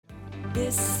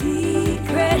This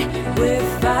secret,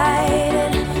 we're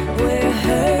fighting, we're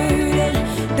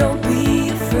hurting, don't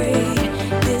be afraid.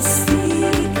 This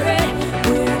secret,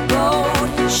 we're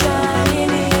both shining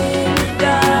in the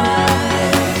dark.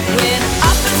 When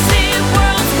opposite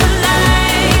worlds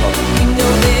collide, you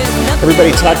know there's nothing.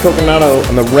 Everybody, Todd Coconato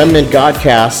on the Remnant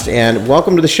Godcast, and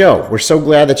welcome to the show. We're so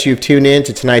glad that you've tuned in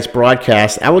to tonight's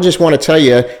broadcast. I will just want to tell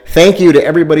you, thank you to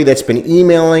everybody that's been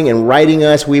emailing and writing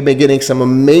us. We've been getting some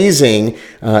amazing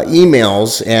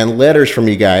emails and letters from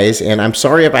you guys, and I'm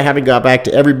sorry if I haven't got back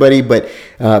to everybody, but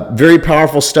very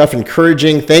powerful stuff,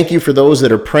 encouraging. Thank you for those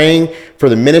that are praying for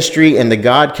the ministry and the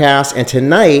Godcast. And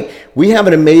tonight, we have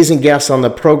an amazing guest on the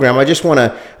program. I just want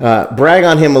to brag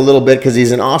on him a little bit because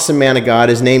he's an awesome man of God.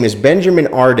 His name is Benjamin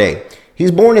Arde.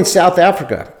 He's born in South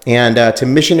Africa and to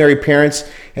missionary parents,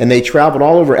 and they traveled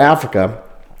all over Africa.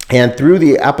 And through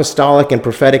the apostolic and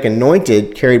prophetic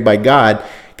anointed carried by God,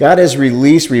 God has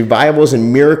released revivals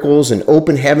and miracles and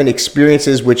open heaven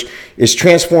experiences, which is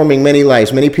transforming many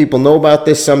lives. Many people know about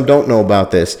this, some don't know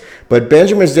about this. But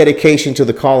Benjamin's dedication to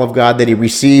the call of God that he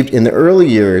received in the early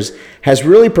years has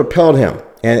really propelled him.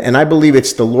 And I believe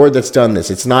it's the Lord that's done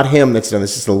this. It's not him that's done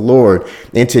this. It's the Lord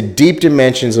into deep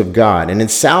dimensions of God. And in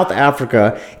South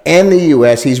Africa and the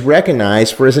U.S., he's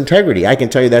recognized for his integrity. I can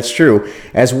tell you that's true,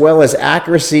 as well as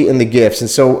accuracy in the gifts. And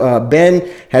so Ben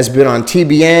has been on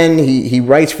TBN. He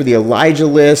writes for the Elijah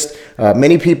List.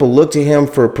 Many people look to him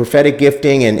for prophetic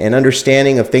gifting and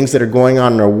understanding of things that are going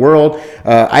on in our world.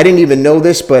 I didn't even know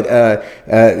this, but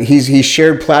he's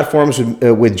shared platforms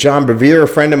with John Bevere, a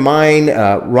friend of mine,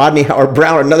 Rodney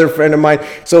Howard-Browne, another friend of mine.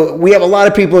 So we have a lot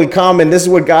of people in common. This is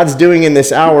what God's doing in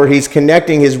this hour. He's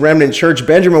connecting his remnant church.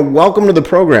 Benjamin, welcome to the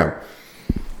program.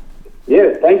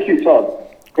 Yeah, thank you, Todd.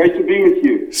 Great to be with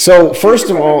you. So first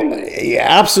of all, yeah,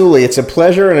 absolutely. It's a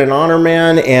pleasure and an honor,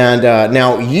 man. And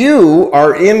now you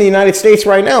are in the United States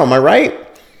right now. Am I right?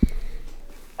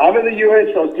 I'm in the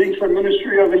U.S. I was doing some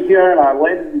ministry over here, and I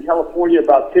landed in California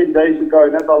about 10 days ago.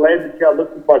 And as I landed here, I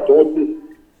looked at my daughters,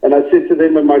 and I said to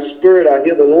them, in my spirit, I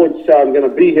hear the Lord say, I'm going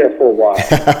to be here for a while.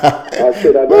 I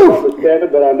said, I don't understand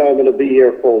it, but I know I'm going to be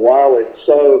here for a while. And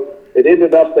so it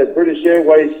ended up that British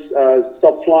Airways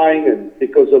stopped flying, and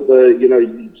because of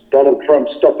the, Donald Trump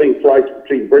stopping flights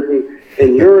between Britain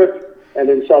and Europe, and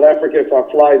in South Africa, if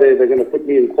I fly there, they're going to put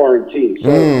me in quarantine. So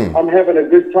I'm having a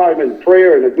good time in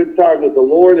prayer and a good time with the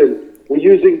Lord, and we're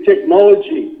using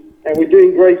technology, and we're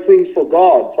doing great things for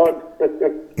God.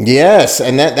 Yes,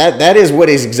 and that is what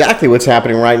is exactly what's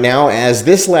happening right now. As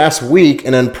this last week,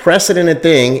 an unprecedented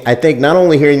thing, I think, not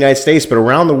only here in the United States, but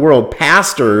around the world,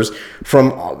 pastors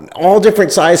from all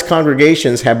different size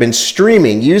congregations have been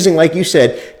streaming, using, like you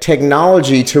said,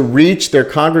 technology to reach their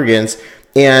congregants.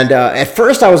 And at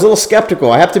first, I was a little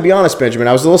skeptical. I have to be honest, Benjamin.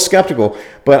 I was a little skeptical.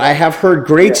 But I have heard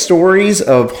great stories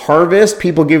of harvest,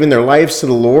 people giving their lives to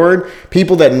the Lord,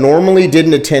 people that normally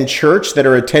didn't attend church that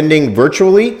are attending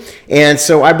virtually. And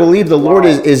so I believe the Lord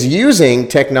is using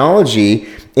technology.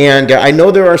 And I know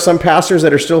there are some pastors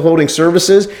that are still holding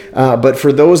services, but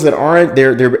for those that aren't,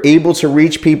 they're able to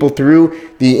reach people through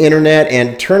the internet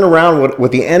and turn around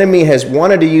what the enemy has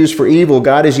wanted to use for evil.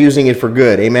 God is using it for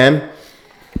good. Amen?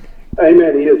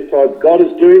 Amen. He is, Todd. God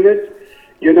is doing it,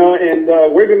 and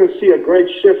we're going to see a great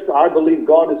shift. I believe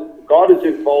God is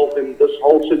involved in this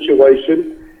whole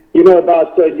situation.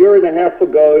 About a year and a half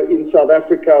ago in South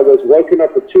Africa, I was woken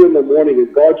up at 2 a.m,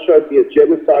 and God showed me a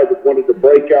genocide that wanted to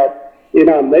break out in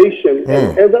our nation.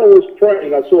 And as I was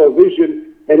praying, I saw a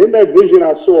vision, and in that vision,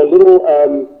 I saw a little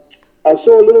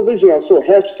vision. I saw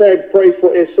hashtag pray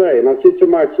for SA, and I said to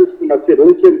my assistant, I said,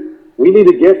 listen, we need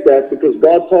to get that because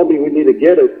God told me we need to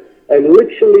get it. And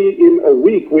literally in a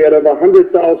week, we had over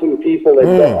 100,000 people that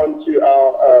got onto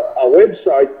our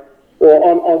website or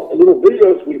on the little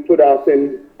videos we put out.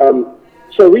 And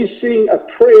so we're seeing a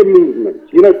prayer movement.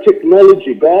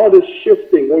 Technology. God is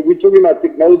shifting. When we're talking about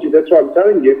technology, that's what I'm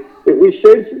telling you. If we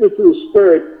sense it through the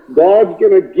Spirit, God's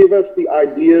going to give us the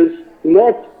ideas,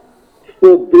 not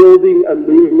for building a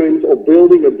movement or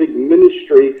building a big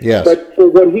ministry, but for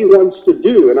what he wants to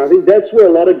do. And I think that's where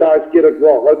a lot of guys get it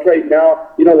wrong. Okay, now,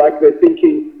 like they're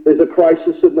thinking there's a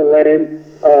crisis in the land,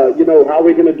 how are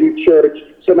we going to do church?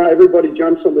 So now everybody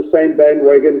jumps on the same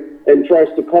bandwagon and tries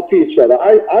to copy each other.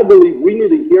 I believe we need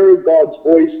to hear God's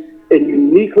voice and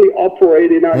uniquely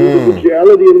operate in our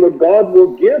individuality and what God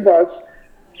will give us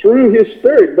through his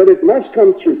Spirit, but it must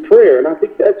come through prayer. And I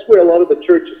think that's where a lot of the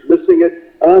church is missing it.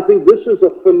 And I think this is a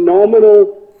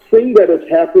phenomenal thing that has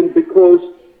happened because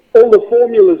all the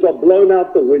formulas are blown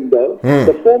out the window.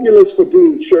 The formulas for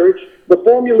doing church, the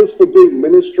formulas for doing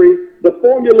ministry, the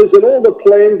formulas and all the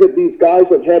plans that these guys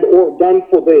have had all done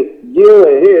for the year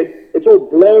ahead It's all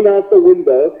blown out the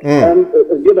window. And,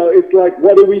 it's like,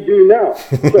 what do we do now?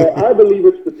 So I believe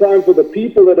it's the time for the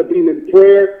people that have been in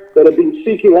prayer, that have been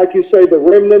seeking, like you say, the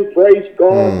remnant, praise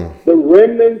God, the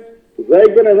remnant, they're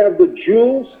going to have the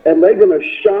jewels and they're going to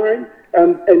shine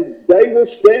and they will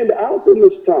stand out in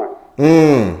this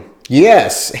time.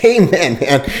 Yes. Amen,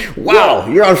 man. Wow.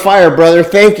 You're on fire, brother.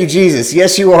 Thank you, Jesus.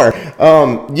 Yes, you are.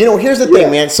 Here's the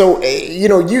thing, man. So,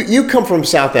 you come from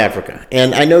South Africa,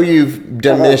 and I know you've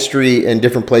done ministry in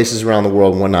different places around the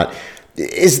world and whatnot.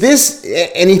 Is this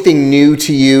anything new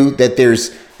to you, that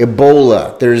there's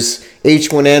Ebola, there's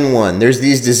H1N1, there's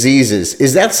these diseases?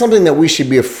 Is that something that we should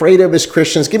be afraid of as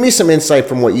Christians? Give me some insight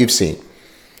from what you've seen.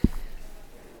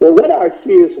 Well, what I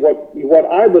see is what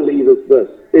I believe is this.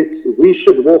 We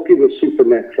should walk in the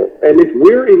supernatural. And if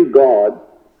we're in God,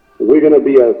 we're going to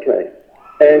be okay.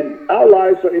 And our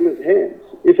lives are in his hands.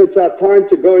 If it's our time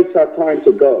to go, it's our time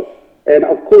to go. And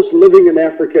of course, living in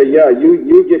Africa,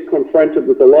 you get confronted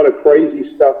with a lot of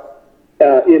crazy stuff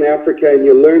in Africa, and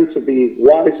you learn to be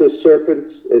wise as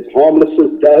serpents, as harmless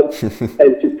as doves,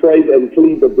 and to pray and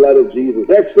plead the blood of Jesus.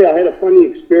 Actually, I had a funny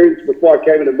experience before I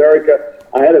came to America.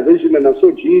 I had a vision and I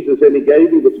saw Jesus, and he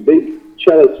gave me this big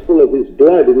chalice full of his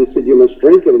blood, and he said, you must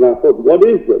drink it. And I thought, what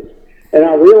is this? And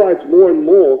I realized more and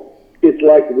more, it's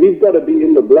like we've got to be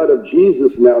in the blood of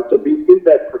Jesus now to be in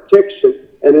that protection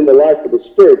and in the life of the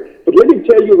Spirit. But let me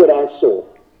tell you what I saw.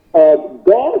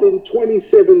 God in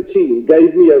 2017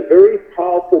 gave me a very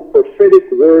powerful prophetic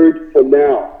word for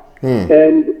now.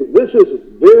 And this is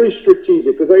very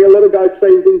strategic, because there are a lot of guys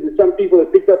saying things, and some people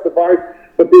have picked up the virus,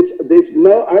 but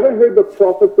I haven't heard the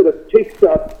prophets that have picked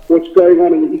up what's going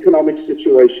on in the economic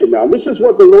situation now. And this is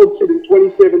what the Lord said in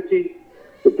 2017.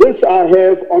 This I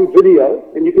have on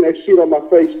video, and you can actually see it on my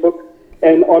Facebook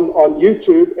and on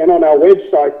YouTube and on our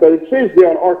website, but it says there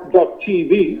on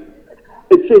ark.tv,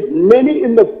 it says, many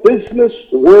in the business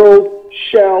world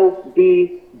shall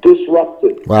be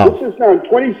disrupted. Wow. This is now in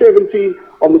 2017,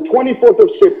 on the 24th of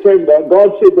September,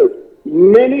 God said this,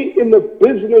 many in the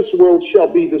business world shall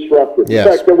be disrupted. Yes.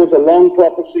 In fact, there was a long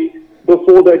prophecy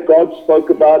before that God spoke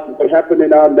about what happened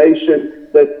in our nation,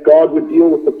 that God would deal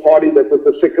with the party that was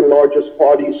the second largest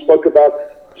party. He spoke about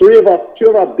two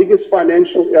of our biggest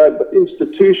financial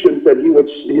institutions that he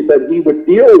would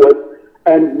deal with,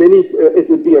 and it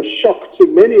would be a shock to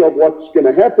many of what's going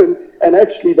to happen. And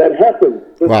actually, that happened.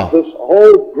 This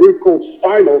whole group called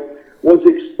Spinal was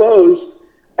exposed,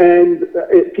 and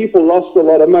people lost a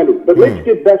lot of money. But let's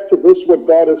get back to this, what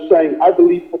God is saying, I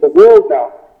believe, for the world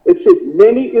now. It says,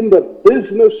 many in the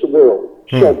business world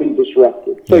shall be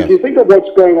disrupted. So if you think of what's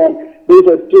going on, there's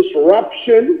a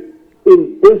disruption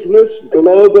in business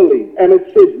globally. And it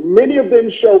says, many of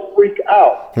them shall freak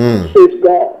out, says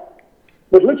God.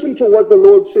 But listen to what the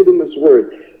Lord said in this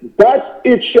word. But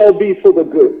it shall be for the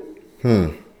good.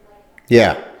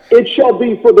 Yeah. It shall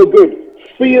be for the good.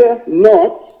 Fear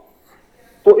not,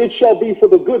 for it shall be for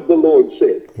the good, the Lord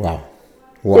said. Wow.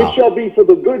 It shall be for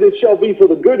the good, it shall be for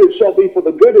the good, it shall be for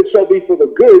the good, it shall be for the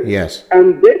good. Yes.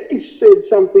 And then he said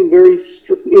something very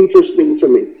interesting to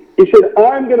me. He said,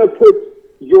 I'm going to put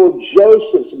your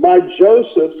Josephs, my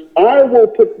Josephs, I will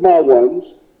put my ones,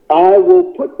 I will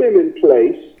put them in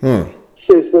place,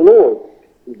 says the Lord.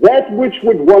 That which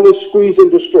would want to squeeze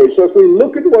and destroy. So if we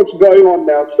look at what's going on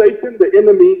now, Satan, the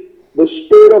enemy, the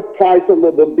spirit of Python,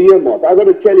 the behemoth. I got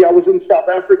to tell you, I was in South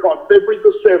Africa on February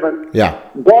the 7th. Yeah.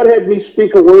 God had me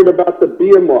speak a word about the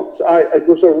behemoths. It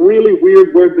was a really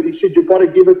weird word, but he said, you've got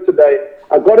to give it today.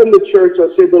 I got in the church.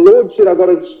 I said, the Lord said, I've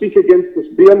got to speak against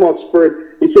this behemoth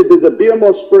spirit. He said, there's a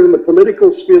behemoth spirit in the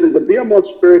political sphere. There's a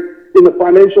behemoth spirit in the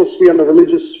financial sphere and the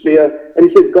religious sphere. And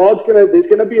he said, there's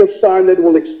going to be a sign that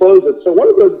will expose it. So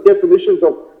what are the definitions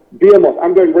of behemoth?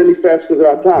 I'm going really fast because of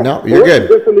our time. No, you're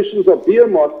good. The definitions of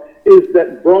behemoth is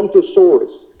that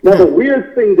Brontosaurus. Now, the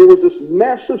weird thing, there was this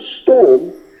massive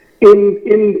storm in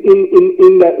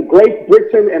Great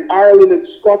Britain and Ireland and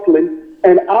Scotland,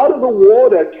 and out of the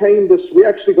water came this, we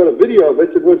actually got a video of it,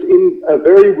 it was in a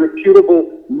very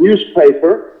reputable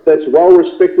newspaper that's well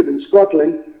respected in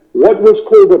Scotland, what was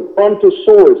called a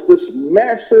Brontosaurus, this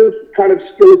massive kind of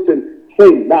skeleton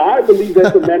thing. Now, I believe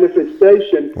that's a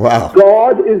manifestation. Wow.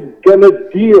 God is going to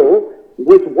deal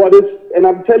with what is, and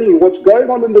I'm telling you, what's going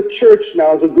on in the church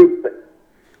now is a good thing.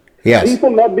 Yes.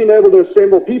 People not being able to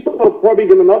assemble, people are probably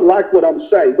going to not like what I'm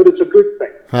saying, but it's a good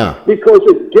thing. Because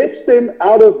it gets them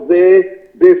out of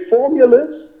their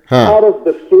formulas, out of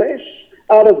the flesh,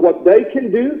 out of what they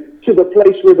can do, to the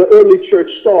place where the early church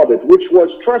started, which was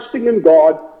trusting in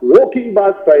God, walking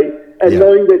by faith, and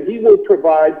knowing that he will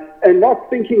provide, and not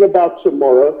thinking about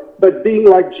tomorrow, but being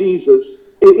like Jesus,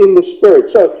 in the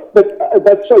spirit.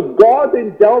 So God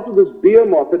then dealt with this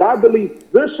behemoth, and I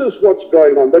believe this is what's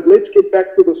going on. But let's get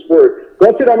back to this word.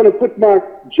 God said, I'm going to put my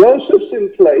Josephs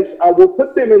in place. I will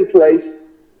put them in place.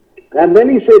 And then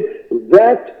he said,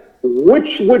 that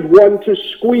which would want to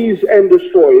squeeze and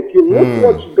destroy. If you look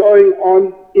what's going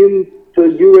on in the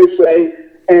USA,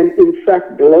 and in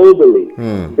fact globally,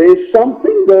 there's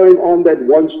something going on that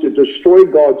wants to destroy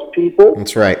God's people.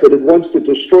 That's right. That it wants to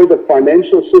destroy the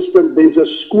financial system. There's a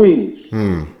squeeze.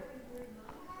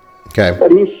 Okay.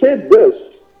 But he said this,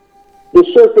 the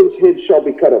serpent's head shall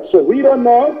be cut off. So we don't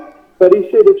know, but he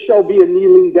said it shall be a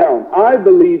kneeling down. I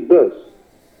believe this.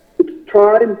 It's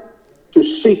time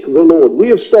to seek the Lord. We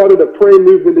have started a prayer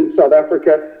movement in South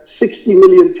Africa. 60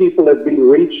 million people have been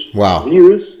reached. Wow.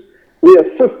 Views. We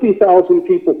have 50,000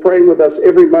 people praying with us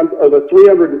every month, over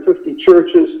 350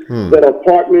 churches that are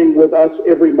partnering with us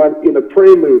every month in a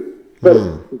prayer move. But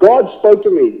God spoke to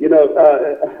me. You know,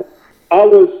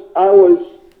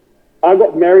 I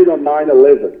got married on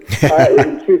 9/11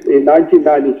 in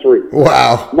 1993.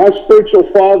 Wow. My spiritual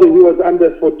father, who was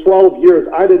under for 12 years,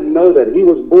 I didn't know that. He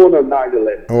was born on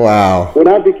 9/11. Wow. When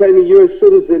I became a U.S.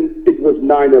 citizen, it was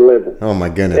 9/11. Oh my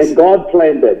goodness. And God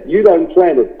planned that. You don't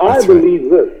plan it. That's I believe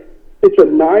this. It's a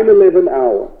 9/11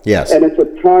 hour. Yes. And it's a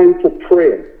time for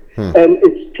prayer. And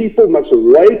it's people must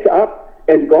wake up,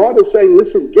 and God is saying,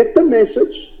 listen, get the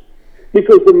message.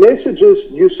 Because the message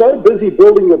is, you're so busy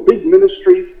building your big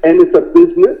ministries, and it's a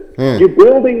business. You're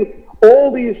building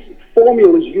all these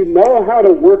formulas. You know how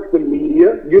to work the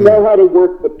media. You know how to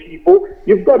work the people.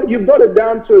 You've got it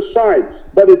down to a science.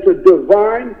 But it's a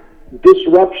divine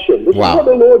disruption. This is what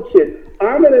the Lord said.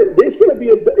 There's going to be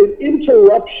an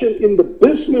interruption in the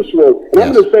business world. And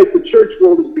I'm going to say the church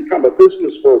world has become a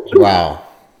business world too. Wow.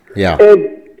 Yeah. And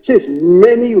it says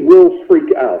many will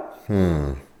freak out.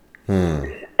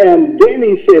 And then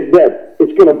he said that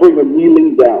it's going to bring a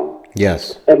kneeling down.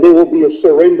 Yes. And there will be a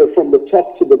surrender from the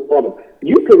top to the bottom.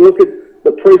 You can look at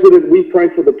the president. We pray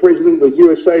for the president of the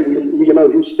USA.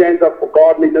 Who stands up for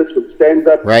godliness and stands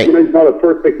up. Right. He's not a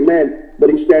perfect man,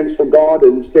 but he stands for God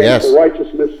and he stands for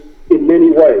righteousness in many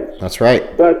ways. That's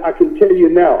right. But I can tell you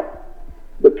now,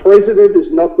 the president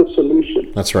is not the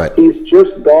solution. That's right. He's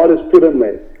just God has put him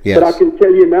there. Yes. But I can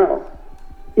tell you now,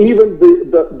 even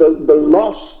the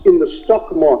loss in the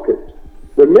stock market,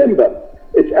 remember,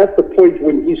 it's at the point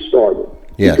when he started.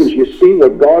 Yes. Because you see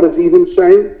what God is even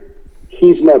saying,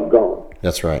 he's not God.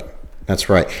 That's right. That's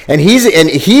right. And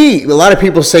a lot of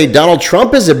people say Donald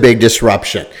Trump is a big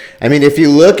disruption. I mean, if you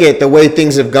look at the way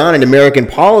things have gone in American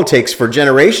politics for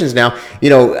generations now,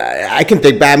 I can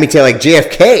think back, like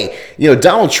JFK,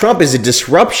 Donald Trump is a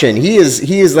disruption. He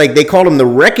is like, they called him the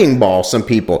wrecking ball, some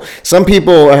people. Some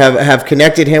people have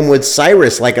connected him with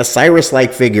Cyrus, like a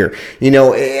Cyrus-like figure.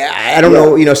 I don't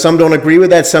know, some don't agree with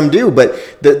that, some do, but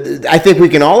I think we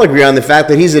can all agree on the fact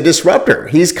that he's a disruptor.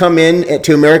 He's come in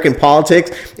to American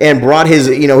politics and brought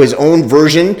his own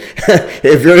version,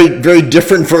 a very, very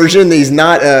different version. He's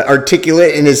not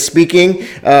articulate in his speaking,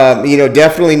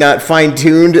 definitely not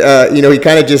fine-tuned. He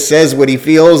kind of just says what he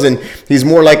feels, and he's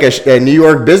more like a New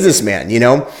York businessman,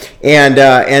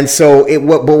 and so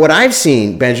but what I've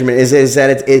seen, Benjamin, is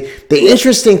that the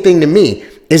interesting thing to me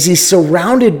is he's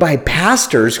surrounded by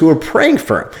pastors who are praying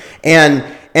for him,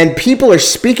 and people are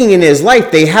speaking in his life.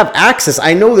 They have access.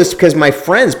 I know this because my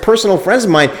friends, personal friends of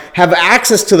mine, have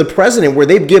access to the president where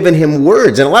they've given him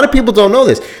words. And a lot of people don't know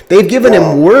this. They've given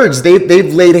him words.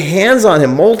 They've laid hands on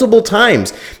him multiple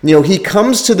times. He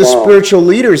comes to the spiritual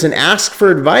leaders and asks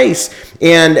for advice.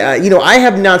 And, I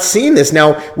have not seen this.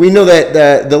 Now, we know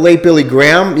that the late Billy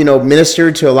Graham,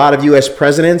 ministered to a lot of U.S.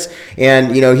 presidents.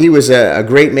 And, he was a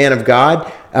great man of God.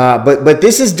 But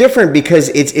this is different because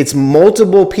it's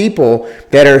multiple people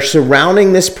that are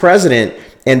surrounding this president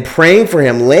and praying for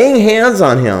him, laying hands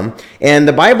on him. And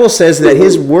the Bible says that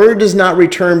his word does not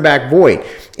return back void.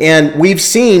 And we've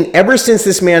seen ever since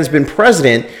this man's been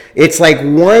president, it's like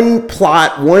one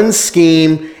plot, one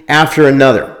scheme after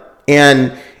another.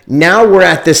 And now we're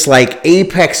at this like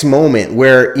apex moment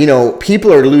where,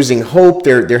 people are losing hope.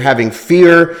 They're having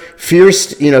fear,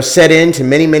 set in to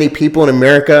many, many people in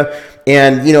America.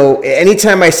 And,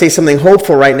 anytime I say something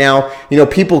hopeful right now,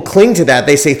 people cling to that.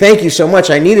 They say, thank you so much.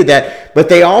 I needed that. But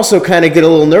they also kind of get a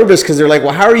little nervous because they're like,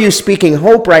 well, how are you speaking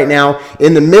hope right now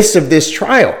in the midst of this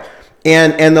trial?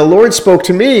 And the Lord spoke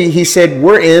to me. He said,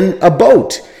 we're in a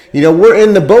boat. We're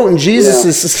in the boat and Jesus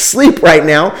is asleep right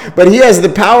now, but he has the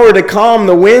power to calm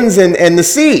the winds and the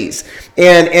seas.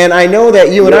 And I know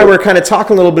that you and I were kind of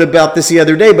talking a little bit about this the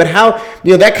other day, but how,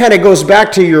 that kind of goes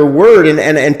back to your word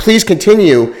and please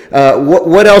continue.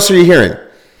 What else are you hearing?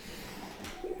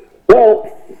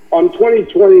 Well, on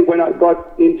 2020, when I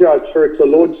got into our church, the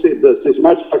Lord said this, as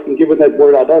much as I can give it that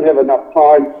word, I don't have enough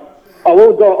time. I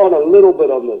will go on a little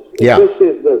bit on this. It just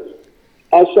says this,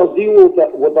 I shall deal with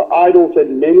the idols,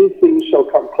 and many things shall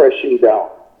come crashing down.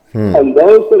 And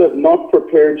those that have not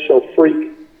prepared shall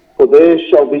freak, for there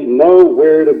shall be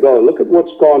nowhere to go. Look at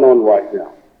what's gone on right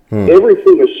now.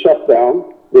 Everything is shut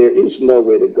down. There is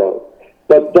nowhere to go.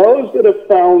 But those that have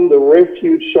found the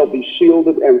refuge shall be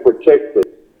shielded and protected.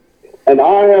 And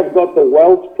I have got the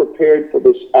wealth prepared for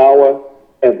this hour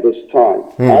and this time.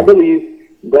 I believe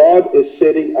God is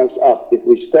setting us up. If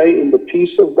we stay in the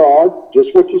peace of God,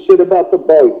 just what you said about the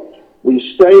boat,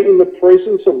 we stay in the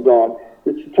presence of God.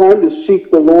 It's time to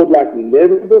seek the Lord like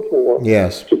never before.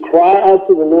 Yes. To cry out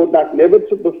to the Lord like never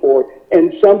before.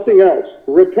 And something else,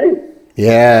 repent.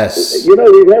 Yes. You know,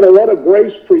 we've had a lot of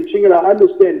grace preaching, and I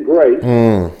understand grace,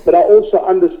 but I also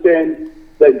understand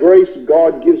that grace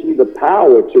God gives me the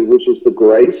power to, which is the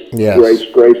grace,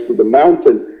 grace to the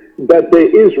mountain. But there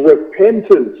is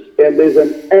repentance, and there's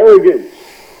an arrogance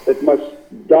that must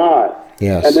die.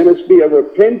 Yes. And there must be a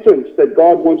repentance that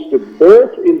God wants to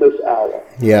birth in this hour.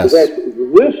 Yes. That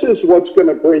this is what's going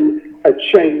to bring a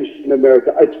change in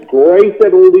America. It's great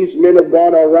that all these men of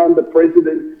God are around the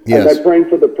president, and they're praying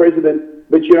for the president.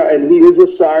 But, you know, and he is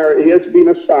a Cyrus, he has been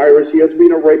a Cyrus, he has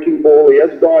been a wrecking ball, he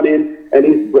has gone in, and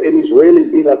he's really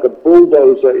been like a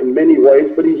bulldozer in many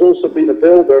ways, but he's also been a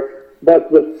builder.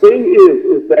 But the thing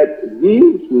is that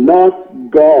he's not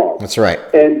God. That's right.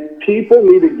 And people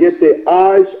need to get their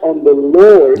eyes on the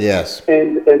Lord. Yes.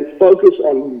 And focus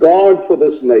on God for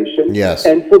this nation. Yes.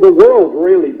 And for the world,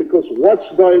 really, because what's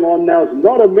going on now is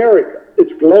not America.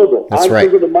 It's global. That's right.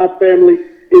 I'm thinking of my family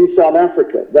in South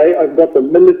Africa. They have got the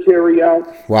military out.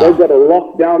 Wow. They've got a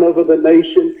lockdown over the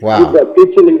nation. Wow. You've got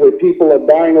Italy where people are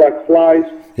dying like flies.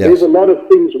 Yes. There's a lot of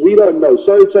things we don't know.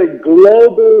 So it's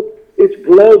global.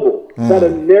 But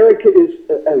America is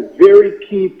a very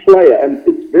key player, and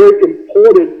it's very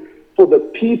important for the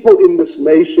people in this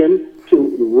nation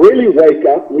to really wake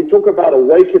up. We talk about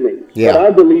awakening, but I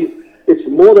believe it's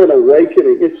more than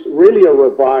awakening. It's really a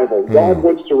revival. God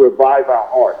wants to revive our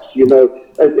hearts. You know,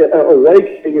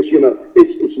 awakening is, you know,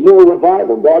 it's more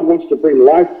revival. God wants to bring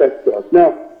life back to us.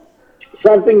 Now,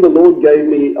 something the Lord gave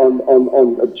me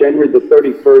on January the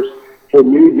 31st for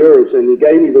New Year's, and He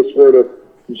gave me this word of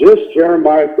just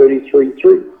Jeremiah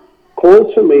 33:3.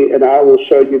 Call to me, and I will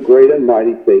show you great and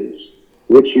mighty things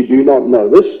which you do not know.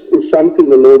 This is something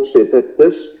the Lord said, that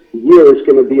this year is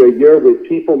going to be a year where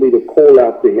people need to call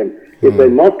out to Him. If they're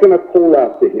not going to call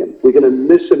out to Him, we're going to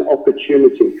miss an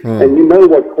opportunity. And you know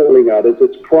what calling out is.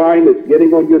 It's crying, it's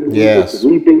getting on your knees, it's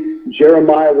weeping.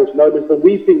 Jeremiah was known as the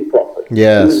weeping prophet.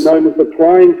 Yes. He was known as the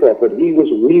crying prophet. We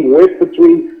wept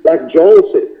between, like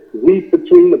Joel said, weep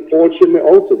between the porch and the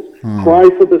altars. Cry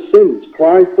for the sins.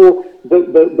 Cry for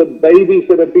the babies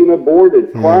that have been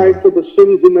aborted. Cry for the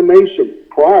sins in the nation.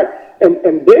 Cry. And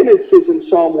then it says in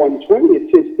Psalm 120,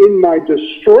 it says, in my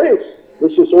distress.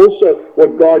 This is also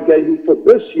what God gave me for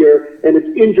this year, and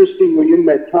it's interesting we're in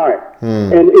that time.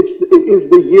 And it is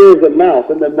the year of the mouth.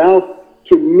 And the mouth,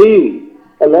 to me,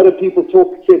 a lot of people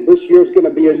said this year is going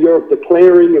to be a year of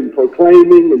declaring and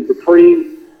proclaiming and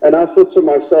decreeing. And I thought to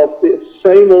myself,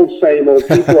 same old,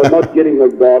 people are not getting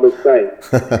what God is saying.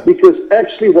 Because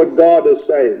actually what God is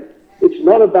saying, it's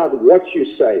not about what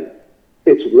you say.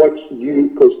 It's what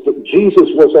because Jesus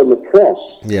was on the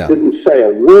cross, didn't say a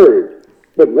word,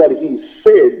 but what He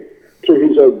said through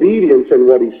His obedience and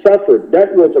what He suffered,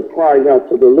 that was a crying out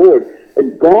to the Lord.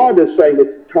 And God is saying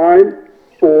it's time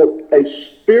for a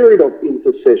spirit of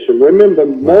intercession. Remember,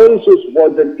 Moses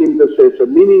was an intercessor,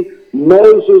 meaning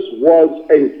Moses was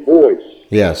a voice.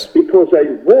 Yes. Because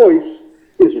a voice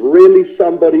is really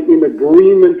somebody in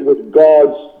agreement with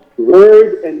God's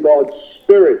word and God's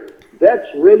spirit. That's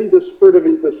really the spirit of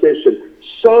intercession.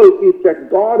 So it's that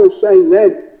God is saying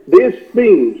that there's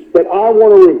things that I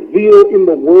want to reveal in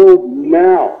the world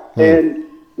now. And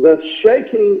the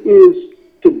shaking is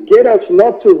to get us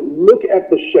not to look at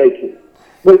the shaking,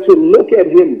 but to look at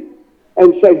Him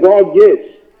and say, God, yes,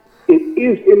 it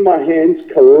is in my hands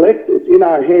it's in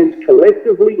our hands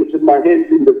collectively, it's in my hands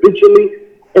individually,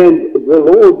 and the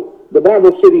Lord, the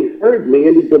Bible said He heard me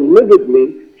and He delivered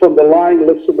me from the lying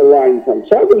lips and the lying tongue.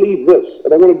 So I believe this,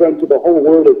 and I want to go into the whole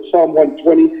word of Psalm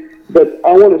 120, but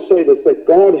I want to say this, that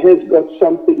God has got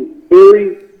something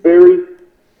very, very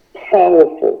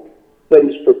powerful that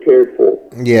He's prepared for.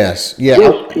 Yes.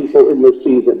 His people in this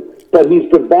season. But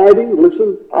He's dividing,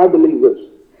 listen, I believe this.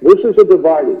 This is a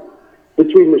dividing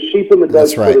between the sheep and the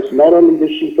goats. That's right. But it's not only the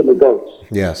sheep and the goats.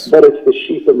 Yes. But it's the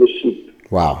sheep and the sheep.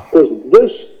 Wow. Because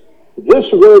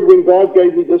This word, when God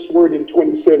gave me this word in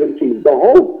 2017, the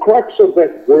whole crux of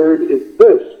that word is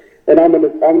this. And I'm going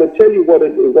to tell you what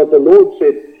the Lord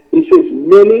said. He says,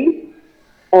 many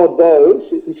are those,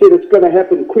 he said it's going to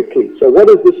happen quickly. So what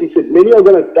is this? He said, many are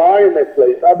going to die in that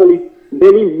place. I believe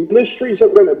many ministries are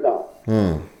going to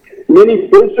die. Many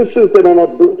businesses that are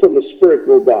not built on the Spirit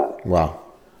will die. Wow.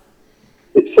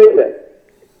 It said that.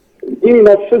 Meaning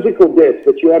not physical death,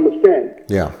 but you understand.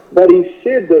 Yeah. But he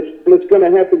said this, and it's going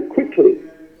to happen quickly.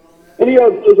 Many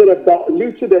of those that have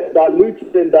diluted and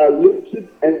diluted and diluted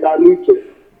and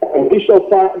diluted, and we shall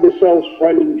find ourselves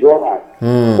running dry.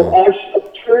 So I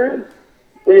shall turn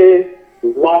their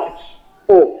lights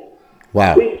off.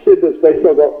 Wow. He said this, they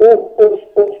shall go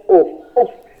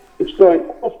off. It's going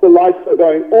off, the lights are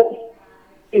going off.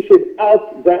 He said,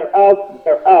 out, they're out,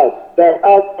 they're out. They're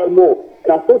out no more.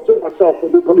 And I thought to myself,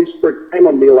 when the Holy Spirit came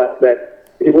on me like that,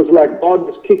 it was like God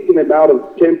was kicking them out of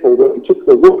the temple when he took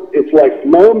the wood. It's like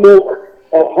no more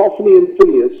are Hophni and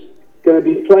Phinehas going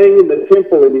to be playing in the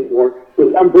temple anymore,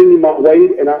 because I'm bringing my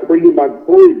weight and I'm bringing my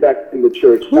glory back in the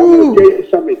church. I'm going to tell you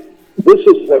something. This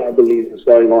is what I believe is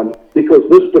going on, because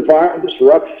this divine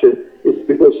disruption is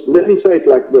because, let me say it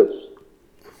like this.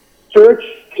 Church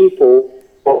people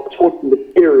are taught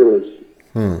materialism.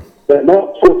 They're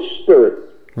not taught spirit.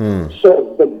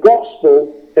 So the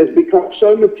gospel has become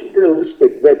so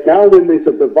materialistic that now when there's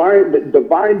a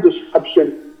divine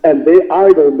disruption and their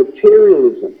idol,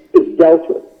 materialism, is dealt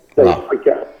with, they freak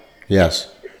out.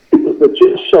 Yes. Because the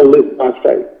just shall live by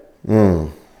faith.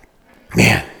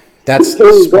 Man, that's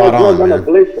So spot God's on, going to man.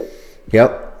 bless us.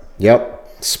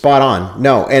 Yep. Spot on.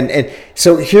 No, and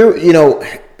so here,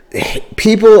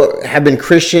 people have been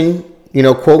Christian,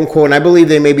 quote unquote, and I believe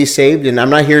they may be saved, and I'm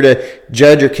not here to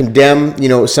judge or condemn,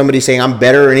 somebody saying I'm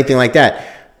better or anything like that.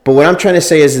 But what I'm trying to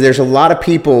say is there's a lot of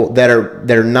people that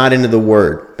are not into the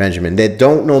word, Benjamin, that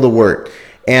don't know the word.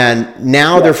 And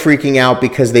now they're freaking out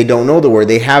because they don't know the word.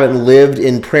 They haven't lived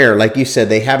in prayer. Like you said,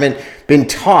 they haven't been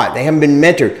taught. They haven't been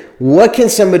mentored. What can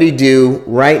somebody do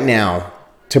right now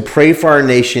to pray for our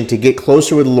nation, to get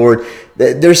closer with the Lord?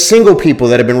 There's single people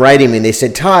that have been writing me, and they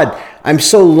said, Todd, I'm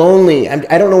so lonely.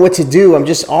 I don't know what to do. I'm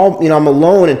just I'm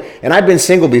alone. And I've been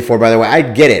single before, by the way. I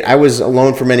get it. I was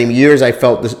alone for many years. I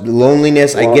felt this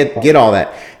loneliness. I get all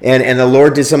that. And the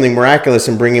Lord did something miraculous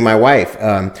in bringing my wife.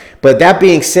 But that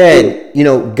being said,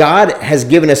 God has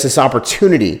given us this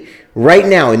opportunity right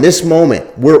now in this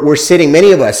moment. We're sitting,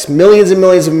 many of us, millions and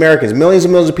millions of Americans, millions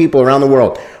and millions of people around the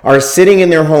world are sitting in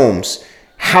their homes.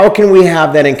 How can we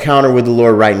have that encounter with the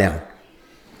Lord right now?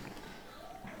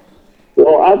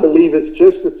 Well, I believe it's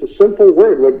a simple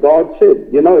word, what God said.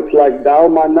 It's like dial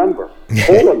my number.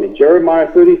 Call on me. Jeremiah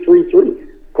 33:3.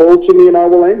 Call to me and I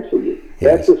will answer you.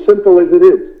 Yes. That's as simple as it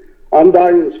is. I'm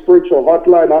dialing the spiritual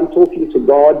hotline. I'm talking to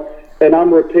God and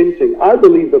I'm repenting. I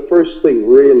believe the first thing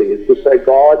really is to say,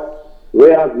 God,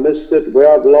 where I've missed it,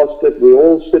 where I've lost it, we're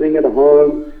all sitting at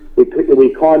home. We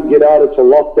can't get out. It's a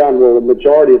lockdown. Well, the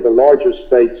majority of the larger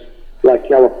states like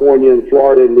California and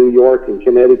Florida and New York and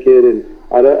Connecticut and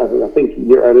I don't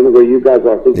know where you guys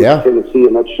are. I think it's Tennessee.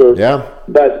 I'm not sure. Yeah.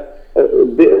 But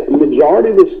the majority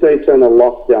of the states are in a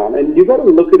lockdown, and you've got to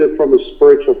look at it from a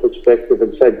spiritual perspective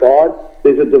and say, God,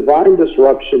 there's a divine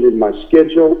disruption in my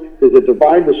schedule. There's a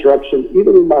divine disruption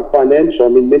even in my financial. I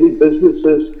mean, many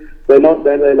businesses, they're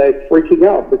freaking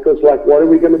out because, like, what are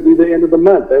we going to do the end of the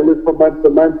month? They live from month to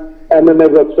month, and then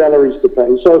they've got salaries to pay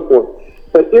and so forth.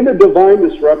 But in a divine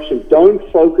disruption, don't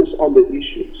focus on the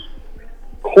issues.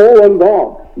 Call on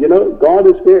God. God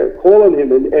is there. Call on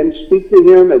Him and speak to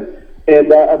Him.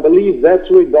 And I believe that's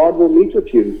where God will meet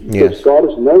with you. Because Yes. God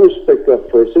is no respecter of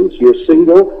persons. You're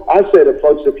single. I say to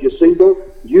folks, if you're single,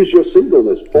 use your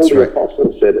singleness. Paul the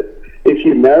Apostle said it. If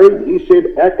you're married, he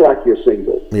said, act like you're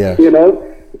single. Yes.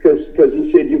 Because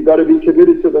he said you've got to be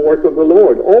committed to the work of the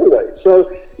Lord always.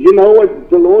 So you know what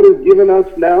the Lord has given us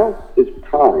now is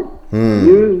time.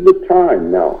 Use the time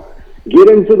now. Get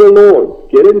into the Lord.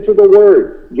 Get into the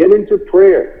Word. Get into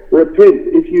prayer. Repent.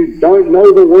 If you don't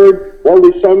know the Word, well,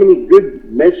 there's so many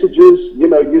good messages.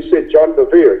 You said John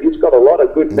Bevere. He's got a lot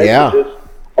of good messages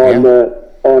on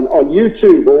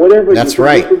YouTube or whatever. That's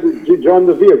right. To John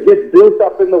Bevere. Get built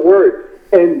up in the Word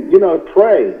and,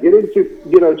 pray. Get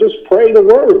into, just pray the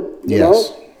Word. You know?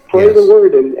 Pray the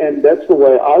Word. And that's the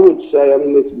way I would say,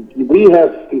 we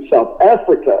have in South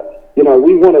Africa,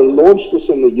 we want to launch this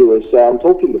in the USA. I'm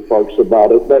talking to folks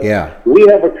about it. But we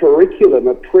have a curriculum,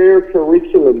 a prayer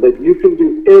curriculum that you can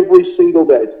do every single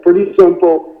day. It's pretty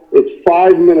simple. It's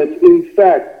 5 minutes. In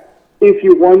fact, if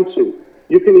you want to,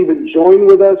 You can even join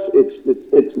with us.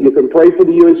 It's you can pray for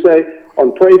the USA.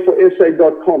 On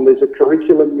prayforsa.com, there's a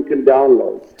curriculum you can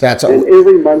download. And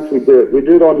every month we do it. We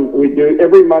do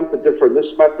every month a different.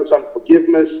 This month is on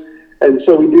forgiveness. And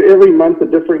so we do every month a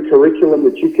different curriculum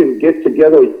that you can get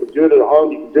together. You can do it at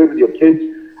home. You can do it with your kids.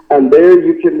 And there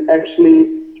you can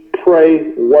actually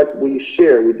pray what we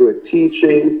share. We do a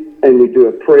teaching and we do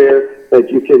a prayer that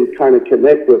you can kind of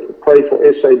connect with.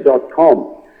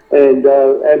 Prayforsa.com.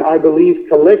 And I believe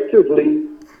collectively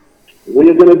we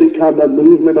are going to become a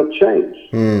movement of change.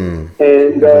 And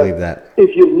I believe that.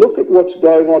 If you look at what's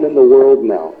going on in the world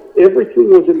now, everything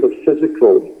was in the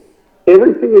physical.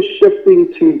 Everything is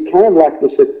shifting to kind of like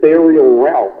this ethereal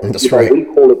realm. That's right. We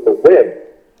call it the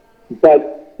web.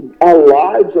 But our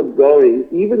lives are going,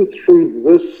 even through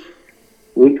this,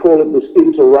 we call it this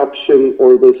interruption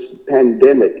or this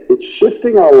pandemic, it's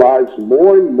shifting our lives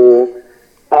more and more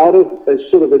out of a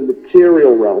sort of a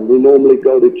material realm. We normally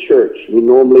go to church. We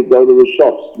normally go to the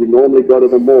shops. We normally go to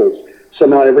the malls. So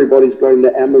now everybody's going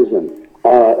to Amazon.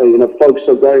 Folks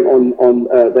are going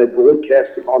on they're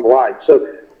broadcasting online.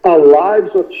 So our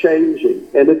lives are changing,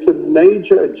 and it's a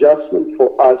major adjustment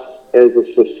for us as a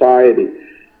society.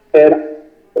 And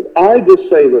I just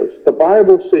say this. The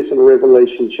Bible says in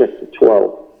Revelation chapter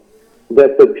 12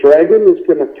 that the dragon is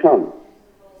going to come,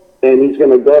 and he's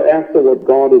going to go after what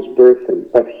God is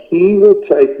birthing. But he will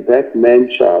take that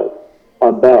man-child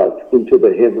above into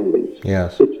the heavenlies.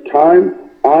 Yes. It's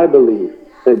time, I believe,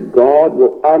 that God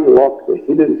will unlock the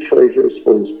hidden treasures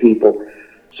for his people.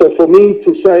 So for me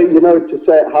to say,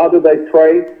 how do they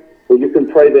pray? Well, you can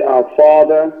pray the Our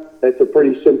Father. That's a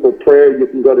pretty simple prayer. You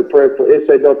can go to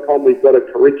prayforsa.com. We've got a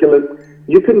curriculum.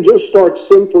 You can just start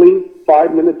simply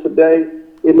 5 minutes a day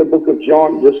in the book of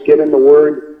John. Just get in the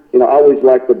Word. I always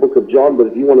like the book of John, but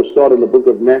if you want to start in the book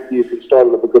of Matthew, you can start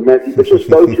in the book of Matthew. But just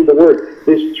go through the Word.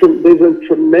 There's a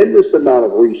tremendous amount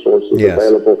of resources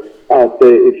available out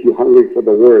there if you're hungry for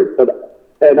the Word.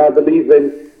 And I believe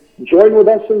then join with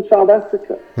us in South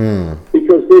Africa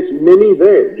because there's many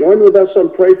there. Join with us on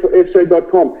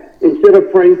prayforsa.com. Instead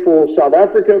of praying for South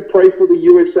Africa, pray for the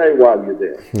USA while you're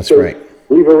there. That's right.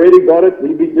 We've already got it.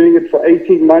 We've been doing it for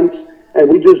 18 months, and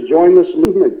we just joined this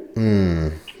movement.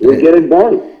 We get it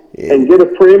going and get a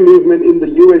prayer movement in the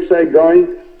USA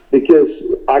going, because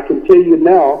I can tell you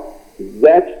now,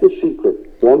 that's the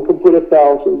secret. One can put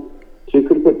 1,000, two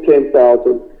can put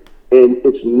 10,000, and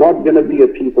it's not going to be a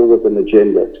people with an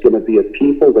agenda. It's going to be a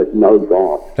people that know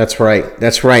God. That's right.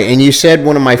 That's right. And you said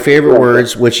one of my favorite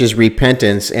words, which is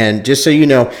repentance. And just so you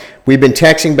know, we've been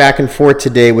texting back and forth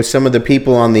today with some of the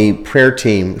people on the prayer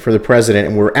team for the president,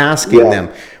 and we're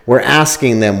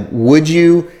asking them, would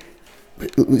you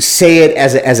say it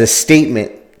as a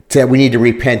statement that we need to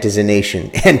repent as a nation?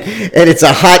 And it's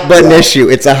a hot button issue.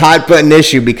 It's a hot button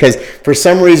issue because for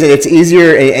some reason it's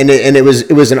easier, and it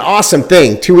was an awesome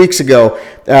thing. 2 weeks ago,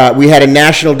 we had a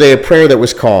National Day of Prayer that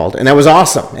was called, and that was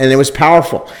awesome, and it was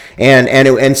powerful.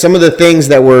 And some of the things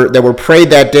that were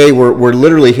prayed that day were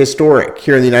literally historic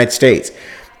here in the United States.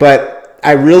 But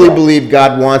I really believe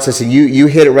God wants us, and you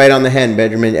hit it right on the head,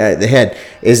 Benjamin. The head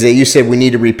is that you said we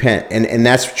need to repent, and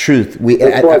that's truth.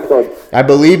 I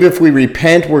believe if we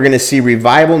repent, we're going to see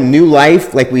revival, new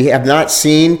life, like we have not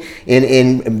seen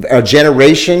in a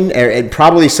generation, and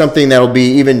probably something that will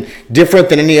be even different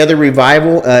than any other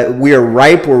revival. We are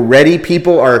ripe, we're ready.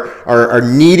 People are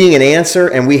needing an answer,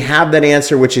 and we have that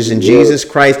answer, which is in Jesus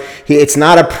Christ. It's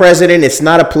not a president, it's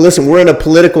not a listen. We're in a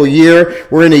political year.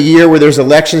 We're in a year where there's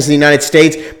elections in the United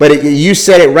States, but you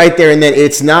said it right there, and then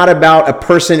it's not about a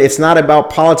person, it's not about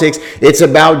politics, it's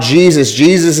about Jesus.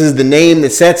 Jesus is the name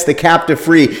that sets the captive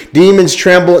free. Demons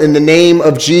tremble in the name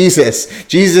of Jesus.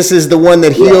 Jesus is the one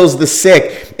that heals the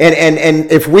sick.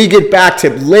 And if we get back to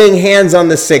laying hands on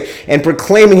the sick and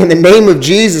proclaiming in the name of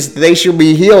Jesus that they shall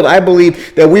be healed, I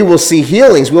believe that we will see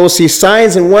healings. We will see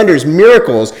signs and wonders,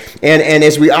 miracles. And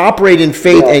as we operate in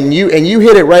faith, and you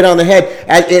hit it right on the head,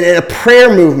 in a prayer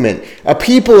movement, a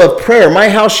people of prayer. My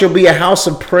house shall be a house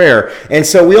of prayer. And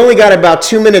so we only got about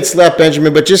 2 minutes left,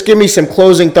 Benjamin, but just give me some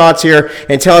closing thoughts here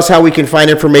and tell us how we can find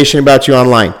information about you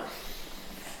online.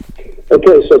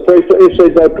 Okay, so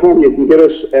prayforsa.com, you can get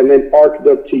us, and then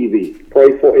ark.tv.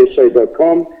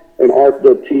 Prayforsa.com and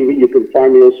ark.tv. You can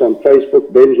find me also on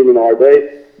Facebook, Benjamin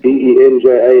Arde,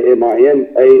 BenjaminArde,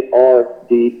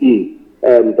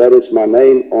 and that is my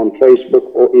name on Facebook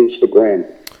or Instagram.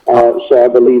 So I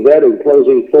believe that. In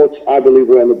closing thoughts, I believe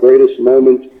we're in the greatest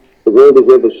moment the world has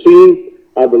ever seen.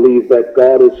 I believe that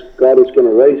God is going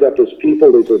to raise up his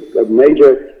people. There's a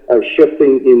major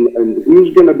shifting in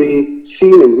who's going to be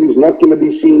seen and who's not going to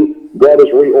be seen. God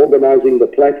is reorganizing the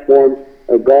platform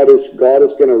God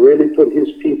is going to really put His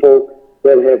people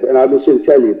that have, and I'm just going to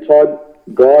tell you, Todd,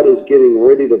 God is getting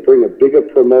ready to bring a bigger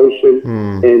promotion,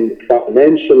 and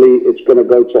financially, it's going to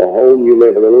go to a whole new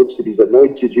level. The Lord said He's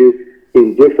anointed you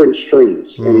in different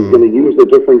streams, and He's going to use the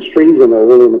different streams, and they're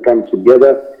all going to come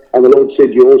together. And the Lord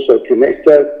said you're also a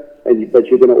connector, but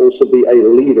you're going to also be a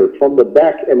leader from the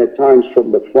back and at times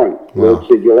from the front. Wow. The Lord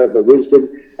said you'll have the wisdom,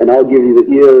 and I'll give you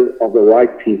the ear of the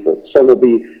right people. Some will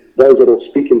be those that will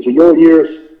speak into your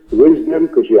ears, wisdom,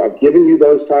 because I've given you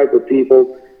those type of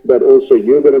people, but also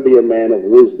you're going to be a man of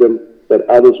wisdom that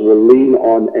others will lean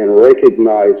on and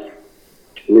recognize.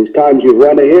 And these times you've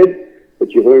run ahead,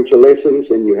 but you've learned your lessons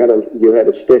and you had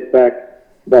a step back.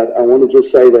 But I want to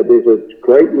just say that there's a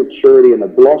great maturity and a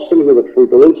blossoming of the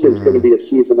fruit. The Lord says it's going to be a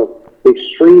season of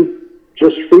extreme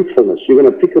just fruitfulness. You're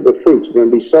going to pick up the fruits. There's going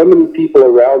to be so many people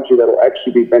around you that will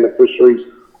actually be beneficiaries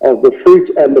of the fruit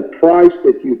and the price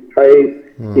that you paid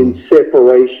in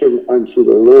separation unto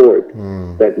the Lord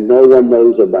that no one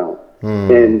knows about.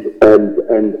 And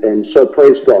so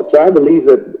praise God. So I believe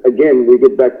that, again, we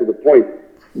get back to the point.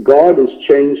 God is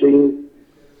changing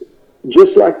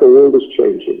just like the world is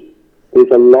changing. There's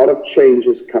a lot of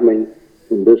changes coming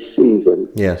in this season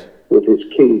with His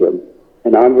kingdom.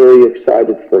 And I'm very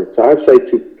excited for it. So I say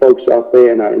to folks out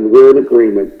there, and we're in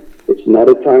agreement, it's not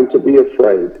a time to be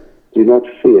afraid. Do not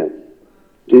fear.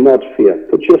 Do not fear.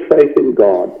 Put your faith in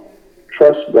God.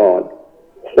 Trust God.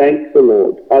 Thank the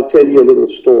Lord. I'll tell you a little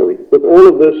story. With all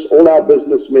of this, all our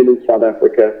businessmen in South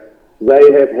Africa,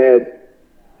 they have had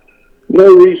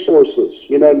no resources,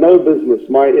 no business.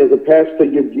 As a pastor,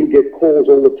 you get calls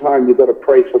all the time. You've got to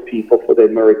pray for people for their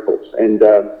miracles. And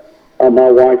my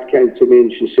wife came to me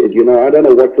and she said, I don't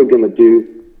know what we're going to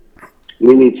do.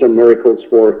 We need some miracles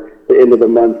for the end of the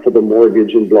month for the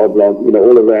mortgage and blah, blah,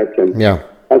 all of that. And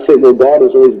I said, well, God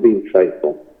has always been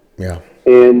faithful. Yeah.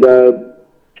 And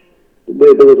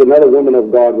there was another woman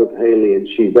of God with Haley, and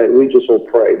we just all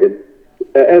prayed. And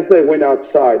as they went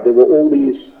outside, there were all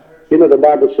these, the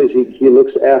Bible says he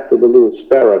looks after the little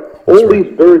sparrow. All these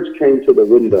birds came to the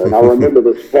window. And I remember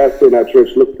this pastor in our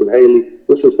church looked at Haley.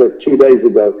 This was like 2 days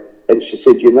ago. And she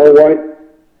said, you know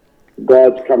what?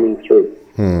 God's coming through.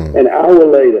 An hour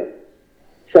later,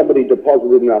 somebody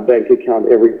deposited in our bank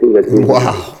account everything that we needed.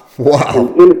 Wow.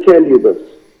 I'm going to tell you this.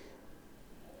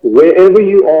 Wherever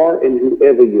you are and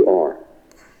whoever you are,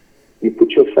 you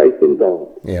put your faith in God.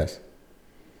 Yes.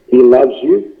 He loves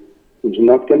you. He's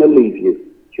not going to leave you.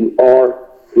 You are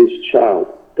His child.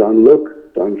 Don't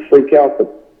look. Don't freak out. The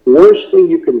worst thing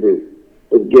you can do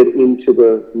is get into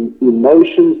the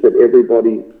emotions that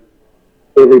everybody's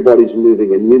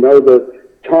moving in. The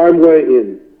time we're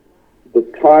in, the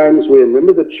times we're in.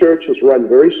 Remember, the church has run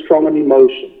very strong on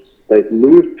emotions. They've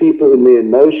moved people in their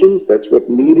emotions. That's what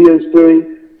media is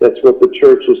doing. That's what the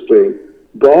church is doing.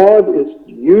 God is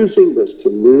using this to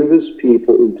move His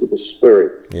people into the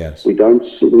Spirit. Yes. We don't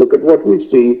look at what we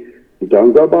see. We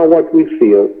don't go by what we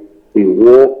feel. We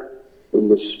walk in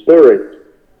the Spirit,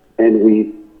 and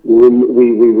we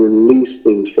release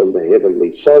things from the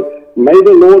heavenly. So may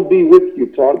the Lord be with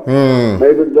you, Todd.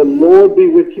 May the Lord be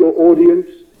with your audience.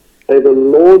 May the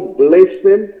Lord bless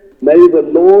them. May the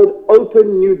Lord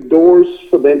open new doors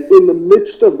for them in the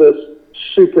midst of this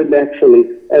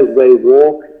supernaturally as they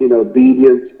walk in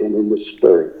obedience and in the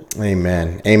Spirit.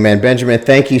 Amen. Amen. Benjamin,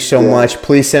 thank you so much.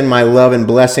 Please send my love and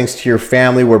blessings to your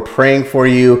family. We're praying for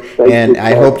you, and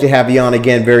I hope to have you on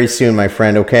again very soon, my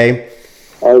friend, okay?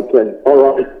 Okay.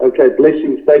 All right. Okay.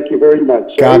 Blessings. Thank you very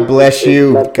much. God bless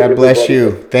you. God bless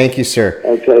you. Thank you, sir.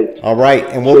 Okay. All right.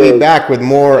 And we'll be back with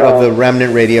more of the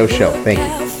Remnant Radio Show. Thank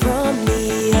you.